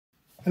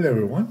Hello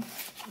everyone,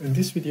 in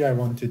this video I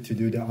wanted to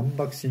do the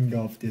unboxing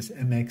of this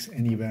MX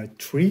Anywhere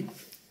 3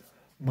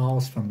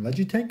 mouse from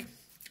Logitech.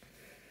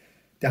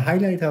 The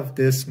highlight of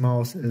this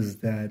mouse is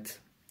that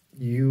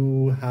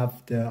you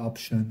have the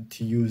option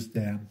to use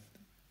the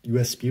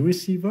USB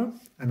receiver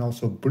and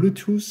also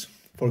Bluetooth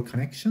for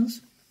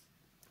connections,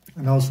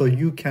 and also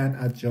you can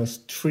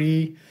adjust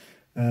three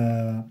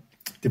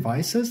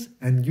devices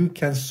and you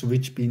can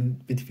switch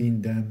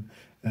between them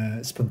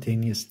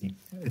spontaneously.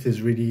 It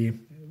is really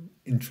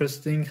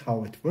interesting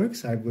how it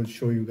works. I will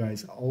show you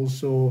guys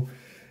also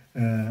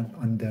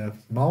on the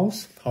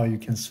mouse how you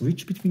can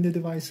switch between the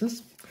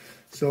devices.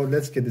 So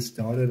let's get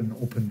started and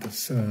open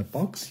this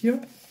box here.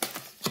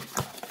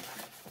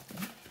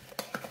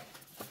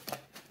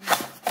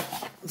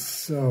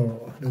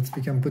 So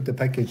we can put the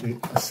package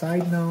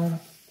aside now.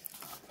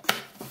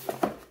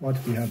 What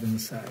we have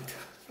inside,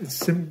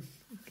 it's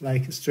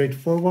like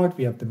straightforward.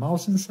 We have the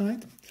mouse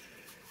inside.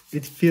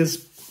 It feels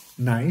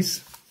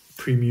nice,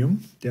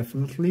 premium,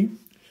 definitely.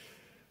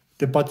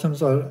 The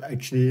buttons are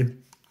actually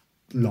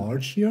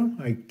large here.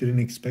 I didn't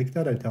expect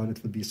that. I thought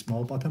it would be a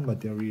small button,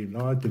 but they're really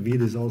large. The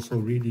wheel is also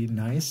really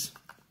nice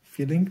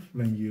feeling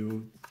when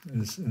you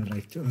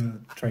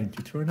trying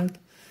to turn it.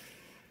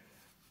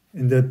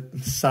 In the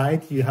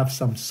side, you have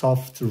some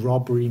soft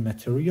rubbery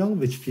material,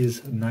 which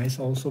feels nice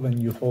also when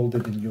you hold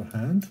it in your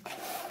hand.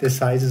 The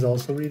size is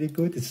also really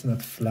good. It's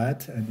not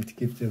flat and it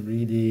gives a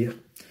really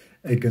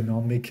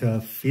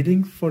ergonomic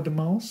feeling for the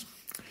mouse.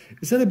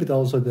 It's a little bit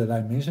also the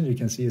dimension, you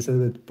can see it's a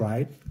little bit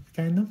bright,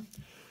 kind of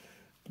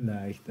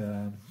like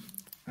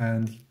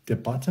and the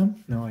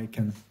bottom. Now I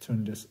can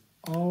turn this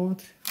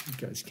out. You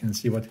guys can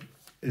see what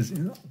is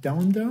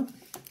down there.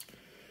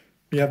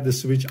 We have the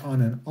switch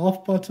on and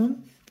off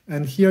button,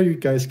 and here you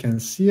guys can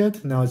see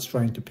it. Now it's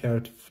trying to pair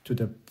it to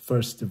the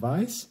first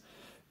device.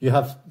 You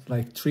have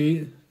like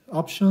three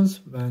options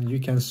and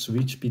you can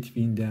switch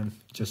between them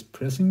just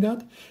pressing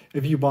that.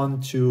 If you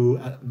want to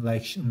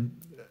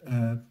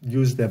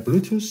use the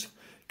Bluetooth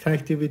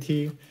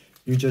connectivity,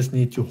 you just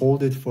need to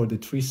hold it for the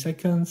 3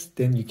 seconds,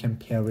 then you can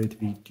pair it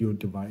with your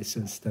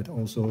devices. That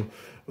also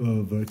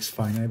works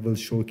fine. I will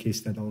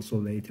showcase that also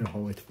later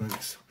how it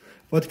works.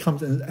 What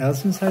comes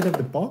else inside of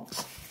the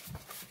box?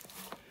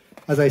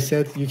 As I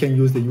said, you can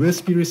use the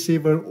USB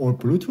receiver or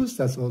Bluetooth.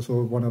 That's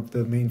also one of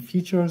the main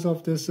features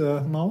of this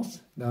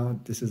mouse. Now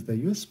this is the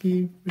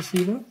USB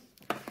receiver.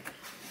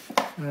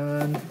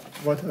 And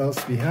what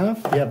else we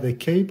have? We have the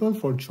cable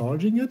for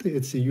charging it.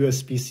 It's a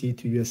USB-C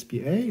to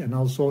USB-A, and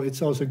also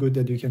it's also good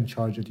that you can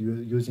charge it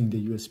using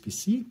the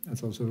USB-C.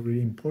 That's also a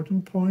really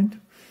important point.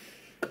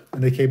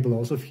 And the cable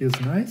also feels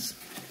nice.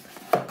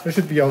 There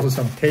should be also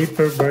some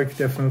paperwork,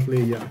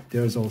 definitely. Yeah,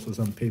 there's also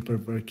some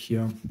paperwork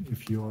here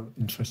if you're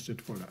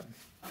interested for that.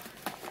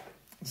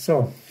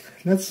 So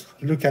let's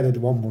look at it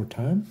one more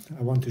time.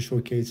 I want to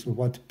showcase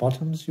what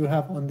buttons you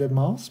have on the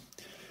mouse.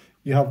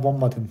 You have one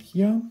button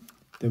here,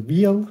 the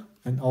wheel,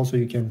 and also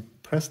you can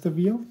press the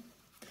wheel.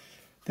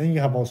 Then you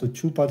have also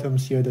two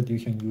buttons here that you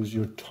can use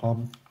your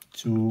thumb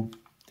to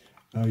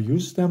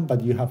use them,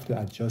 but you have to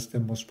adjust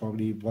them most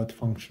probably what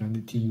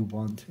functionality you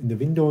want. In the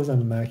Windows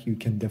and Mac, you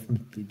can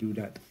definitely do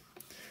that.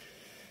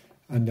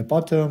 On the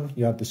bottom,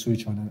 you have the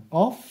switch on and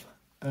off,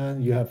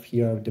 and you have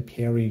here the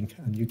pairing,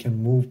 and you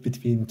can move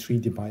between three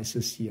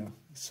devices here.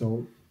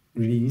 So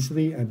really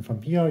easily, and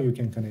from here you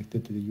can connect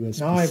it to the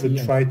USB-C. Now I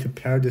will try to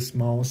pair this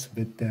mouse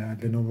with the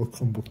Lenovo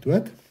MacBook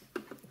Pro.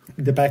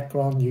 In the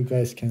background you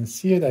guys can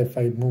see it. If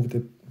I move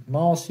the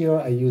mouse here,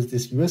 I use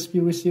this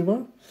USB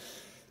receiver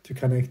to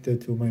connect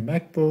it to my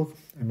MacBook.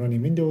 I'm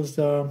running Windows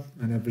there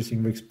and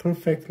everything works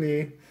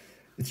perfectly.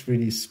 It's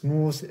really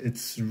smooth,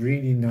 it's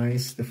really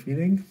nice, the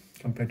feeling,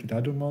 compared to the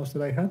other mouse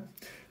that I had.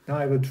 Now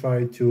I will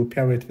try to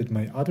pair it with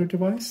my other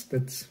device.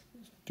 Let's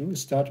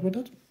start with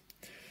it.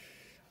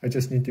 I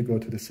just need to go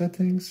to the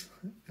settings,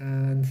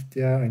 and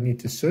there I need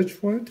to search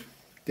for it.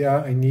 There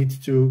I need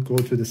to go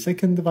to the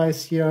second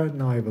device here.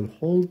 Now I will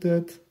hold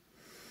it.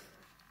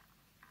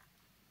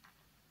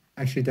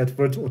 Actually, that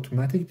works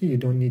automatically. You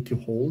don't need to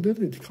hold it.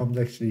 It comes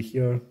actually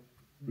here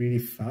really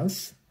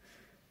fast.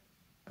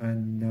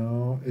 And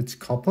now it's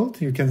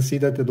coupled. You can see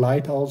that the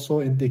light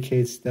also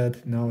indicates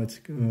that now it's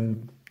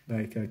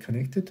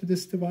connected to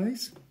this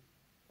device.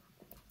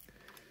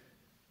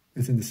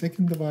 It's in the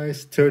second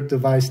device. Third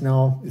device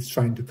now is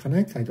trying to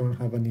connect. I don't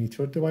have any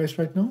third device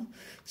right now.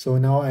 So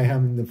now I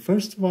am in the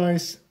first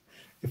device.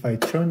 If I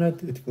turn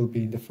it, it will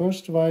be in the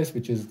first device,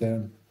 which is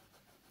the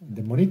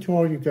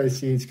monitor. You guys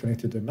see it's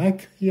connected to the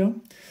Mac here.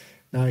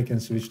 Now I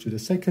can switch to the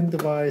second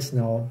device.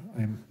 Now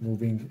I'm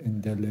moving in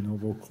the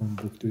Lenovo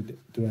MacBook to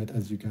do it,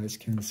 as you guys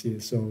can see.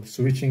 So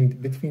switching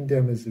between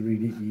them is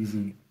really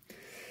easy.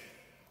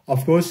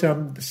 Of course,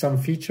 some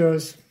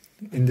features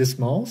in this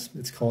mouse,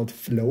 it's called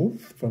Flow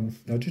from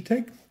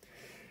Logitech.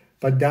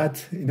 But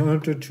that, in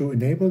order to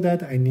enable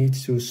that, I need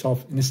to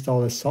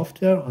install a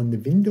software on the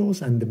Windows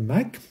and the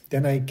Mac.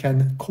 Then I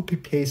can copy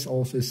paste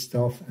all this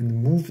stuff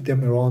and move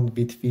them around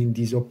between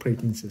these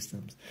operating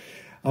systems.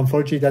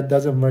 Unfortunately, that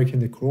doesn't work in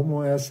the Chrome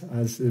OS,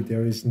 as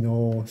there is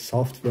no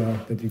software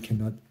that you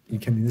can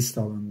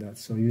install on that.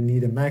 So you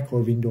need a Mac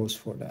or Windows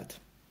for that.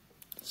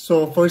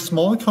 So for a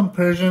small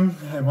comparison,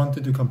 I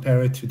wanted to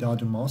compare it to the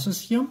other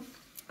mouses here.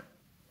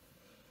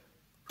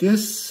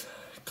 This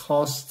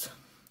costs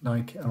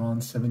like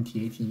around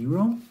 70-80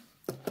 euro.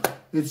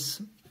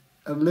 It's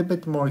a little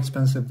bit more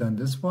expensive than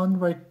this one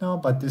right now,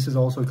 but this is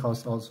also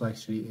cost also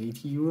actually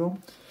 80 euro.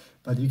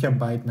 But you can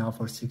buy it now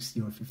for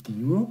 60 or 50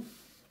 euro.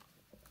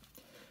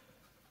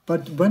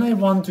 But when I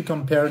want to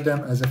compare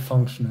them as a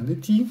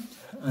functionality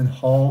and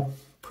how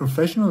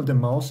professional the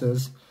mouse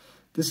is,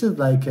 this is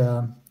like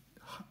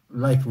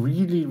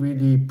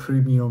really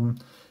premium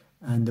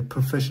and a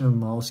professional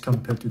mouse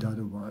compared to the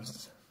other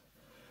ones.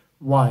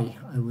 Why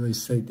I will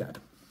say that?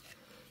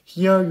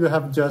 Here you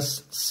have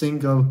just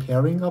single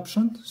pairing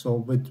option. So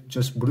with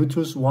just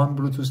Bluetooth, one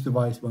Bluetooth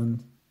device,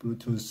 one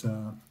Bluetooth.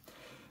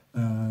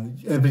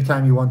 Every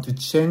time you want to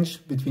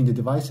change between the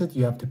devices,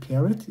 you have to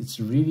pair it. It's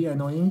really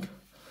annoying.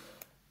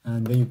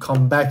 And when you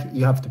come back,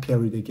 you have to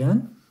pair it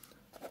again.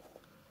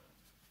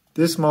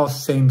 This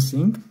mouse, same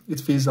thing. It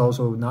feels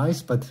also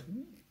nice, but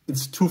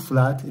it's too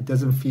flat. It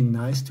doesn't feel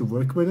nice to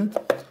work with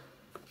it.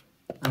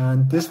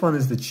 And this one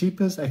is the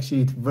cheapest.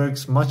 Actually, it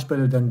works much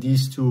better than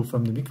these two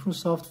from the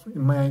Microsoft,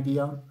 in my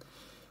idea.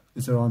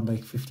 It's around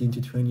like 15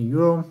 to 20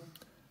 euro,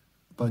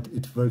 but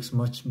it works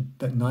much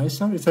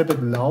nicer. It's a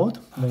bit loud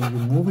when you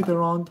move it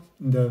around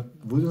in the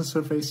wooden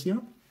surface here.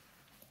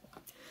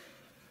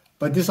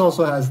 But this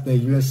also has the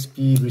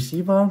USB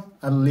receiver.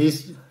 At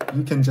least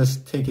you can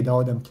just take it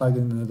out and plug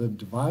in another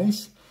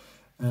device.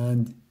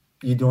 And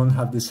you don't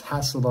have this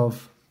hassle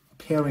of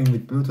pairing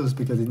with Bluetooth,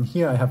 because in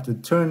here I have to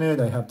turn it,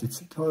 I have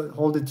to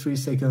hold it 3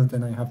 seconds,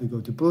 then I have to go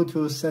to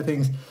Bluetooth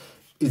settings.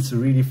 It's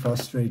really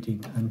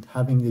frustrating, and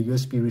having the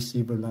USB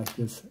receiver like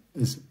this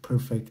is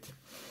perfect.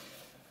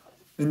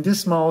 In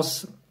this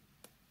mouse,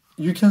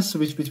 you can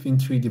switch between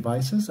 3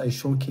 devices. I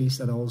showcased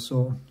that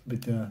also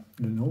with the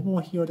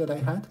Lenovo here that I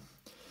had.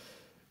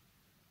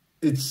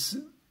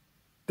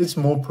 It's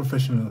more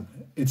professional.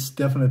 It's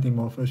definitely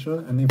more professional.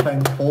 And if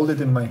I hold it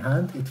in my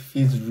hand, it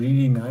feels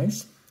really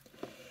nice.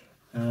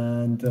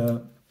 And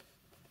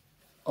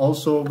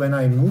also when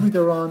I move it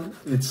around,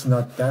 it's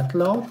not that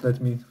loud.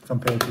 Let me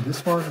compare it to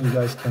this one. You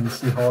guys can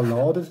see how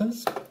loud it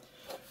is.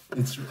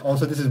 It's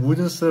also, this is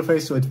wooden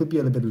surface, so it will be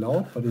a little bit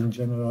loud, but in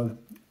general,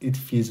 it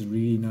feels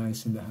really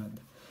nice in the hand.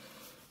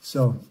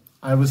 So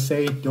I would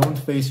say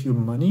don't waste your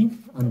money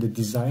on the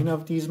design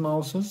of these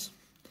mouses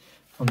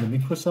from the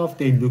Microsoft.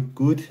 They look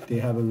good. They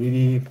have a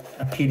really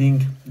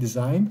appealing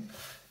design,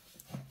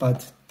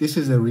 but this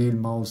is a real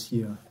mouse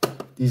here.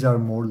 These are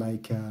more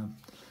like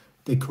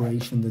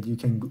decoration that you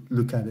can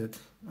look at it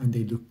and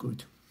they look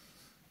good.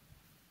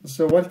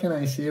 So what can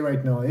I say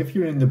right now? If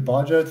you're in the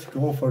budget,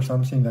 go for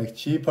something like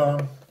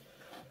cheaper.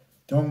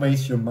 Don't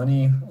waste your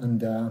money on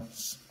the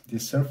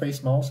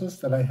Surface mouses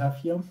that I have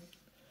here.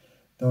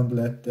 Don't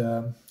let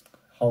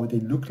how they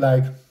look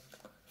like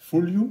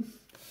fool you.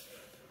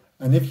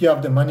 And if you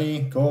have the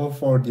money, go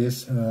for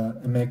this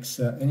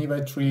MX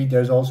Anywhere 3.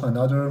 There's also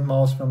another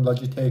mouse from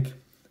Logitech,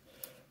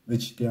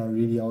 which they are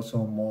really also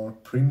more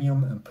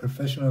premium and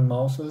professional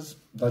mouses.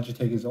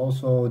 Logitech is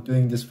also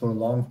doing this for a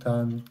long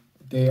time.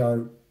 They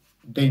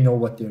know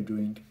what they're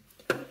doing.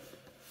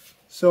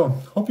 So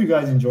hope you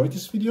guys enjoyed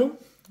this video,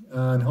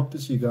 and hope to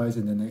see you guys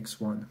in the next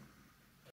one.